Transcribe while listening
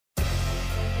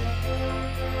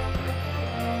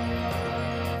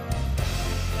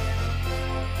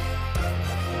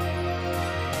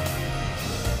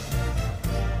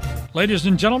Ladies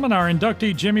and gentlemen, our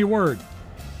inductee, Jimmy Word.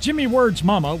 Jimmy Word's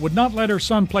mama would not let her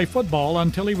son play football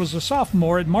until he was a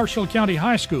sophomore at Marshall County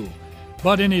High School.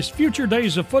 But in his future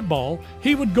days of football,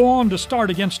 he would go on to start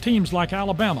against teams like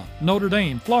Alabama, Notre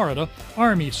Dame, Florida,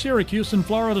 Army, Syracuse, and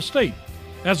Florida State.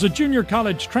 As a junior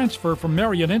college transfer from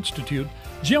Marion Institute,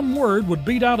 Jim Word would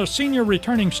beat out a senior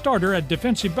returning starter at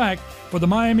defensive back for the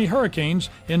Miami Hurricanes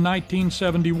in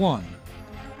 1971.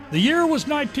 The year was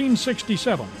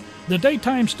 1967. The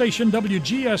daytime station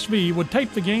WGSV would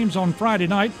tape the games on Friday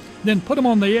night, then put them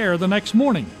on the air the next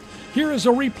morning. Here is a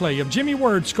replay of Jimmy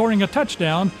Word scoring a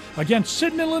touchdown against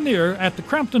Sidney Lanier at the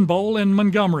Crampton Bowl in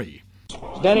Montgomery.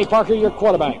 Denny Parker, your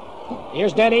quarterback.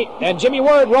 Here's Denny, and Jimmy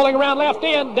Word rolling around left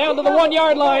end, down to the 1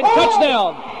 yard line,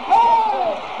 touchdown.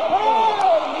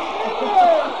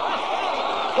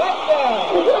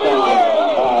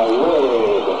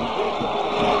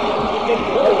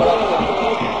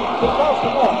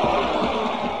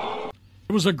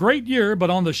 It was a great year, but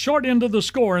on the short end of the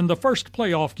score in the first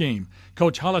playoff game.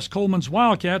 Coach Hollis Coleman's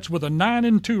Wildcats with a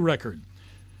 9-2 record.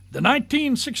 The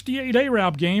 1968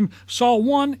 Arab game saw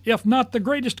one, if not the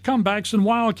greatest comebacks in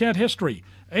Wildcat history.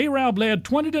 Arab led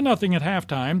 20-0 at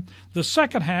halftime. The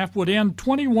second half would end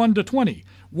 21-20.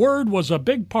 Word was a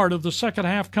big part of the second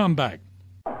half comeback.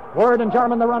 Word and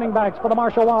Jarman, the running backs for the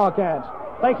Marshall Wildcats.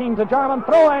 Faking to Jarman,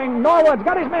 throwing. Norwood's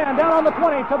got his man down on the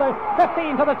 20, to the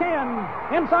 15, to the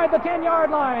 10. Inside the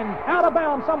 10-yard line. Out of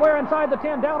bounds somewhere inside the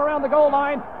 10, down around the goal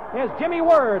line is Jimmy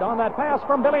Word on that pass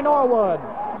from Billy Norwood.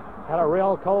 Had a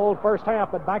real cold first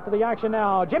half, but back to the action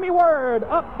now. Jimmy Word,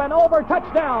 up and over,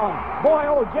 touchdown. Boy,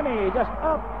 oh, Jimmy just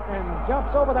up and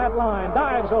jumps over that line,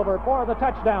 dives over for the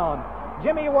touchdown.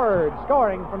 Jimmy Word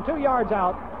scoring from 2 yards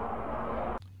out.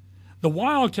 The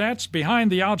Wildcats,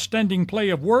 behind the outstanding play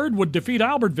of Word, would defeat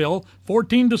Albertville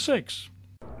 14-6.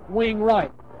 Wing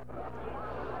right.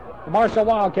 The Marshall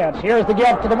Wildcats. Here's the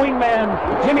get to the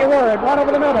wingman, Jimmy Word, right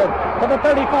over the middle, to the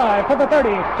 35, to the 30,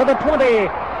 to the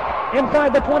 20,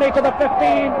 inside the 20, to the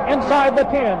 15, inside the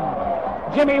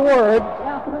 10. Jimmy Word,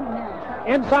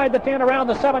 inside the 10, around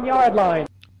the 7-yard line.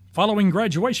 Following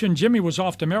graduation, Jimmy was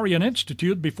off to Marion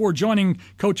Institute before joining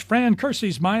Coach Fran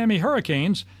Kersey's Miami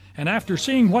Hurricanes. And after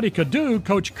seeing what he could do,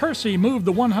 Coach Kersey moved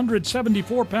the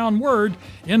 174-pound Word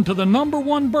into the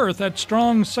 #1 berth at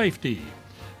strong safety.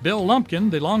 Bill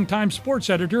Lumpkin, the longtime sports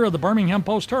editor of the Birmingham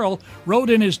Post-Herald, wrote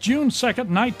in his June 2,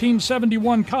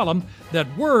 1971 column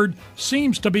that Word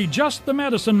seems to be just the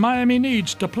medicine Miami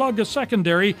needs to plug a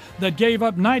secondary that gave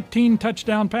up 19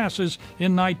 touchdown passes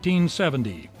in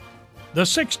 1970. The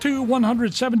 6'2",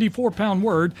 174-pound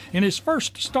Word, in his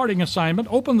first starting assignment,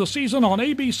 opened the season on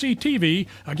ABC TV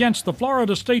against the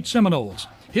Florida State Seminoles.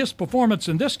 His performance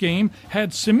in this game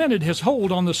had cemented his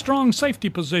hold on the strong safety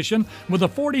position with a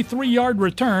 43-yard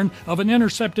return of an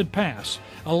intercepted pass.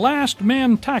 A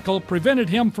last-man tackle prevented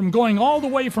him from going all the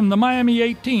way from the Miami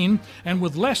 18, and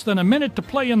with less than a minute to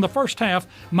play in the first half,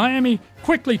 Miami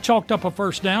quickly chalked up a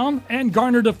first down and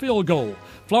garnered a field goal.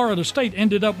 Florida State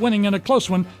ended up winning in a close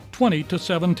one,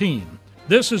 20-17.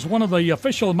 This is one of the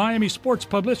official Miami sports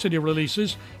publicity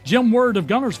releases. Jim Word of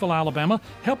Gunnersville, Alabama,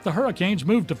 helped the Hurricanes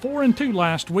move to 4-2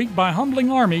 last week by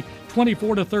humbling Army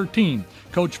 24-13.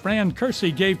 Coach Fran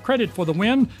Kersey gave credit for the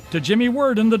win to Jimmy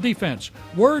Word in the defense.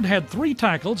 Word had 3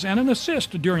 tackles and an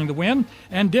assist during the win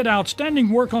and did outstanding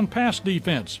work on pass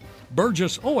defense.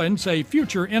 Burgess Owens, a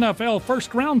future NFL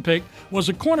first-round pick, was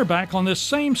a cornerback on this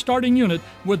same starting unit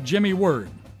with Jimmy Word.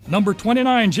 Number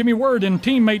 29, Jimmy Word, and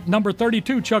teammate number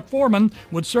 32, Chuck Foreman,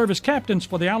 would serve as captains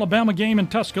for the Alabama game in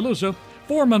Tuscaloosa.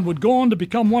 Foreman would go on to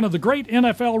become one of the great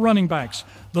NFL running backs.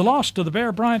 The loss to the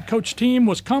Bear Bryant coach team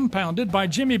was compounded by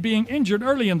Jimmy being injured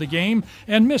early in the game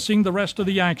and missing the rest of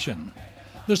the action.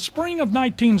 The spring of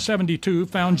 1972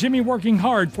 found Jimmy working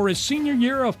hard for his senior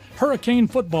year of Hurricane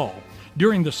football.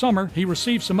 During the summer, he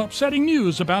received some upsetting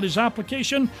news about his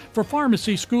application for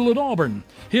pharmacy school at Auburn.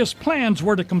 His plans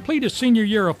were to complete his senior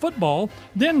year of football,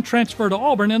 then transfer to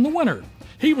Auburn in the winter.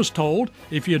 He was told,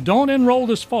 if you don't enroll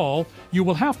this fall, you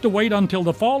will have to wait until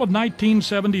the fall of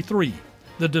 1973.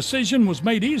 The decision was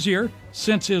made easier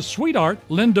since his sweetheart,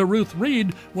 Linda Ruth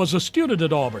Reed, was a student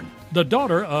at Auburn. The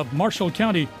daughter of Marshall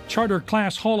County Charter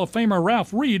Class Hall of Famer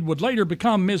Ralph Reed would later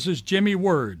become Mrs. Jimmy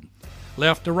Word.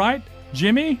 Left to right,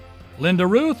 Jimmy, Linda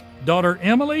Ruth, daughter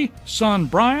Emily, son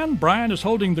Brian. Brian is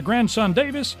holding the grandson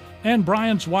Davis, and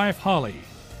Brian's wife Holly.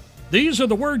 These are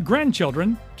the Word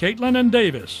grandchildren, Caitlin and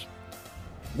Davis.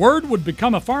 Word would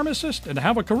become a pharmacist and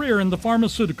have a career in the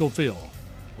pharmaceutical field.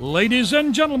 Ladies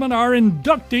and gentlemen, our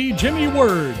inductee, Jimmy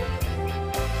Word.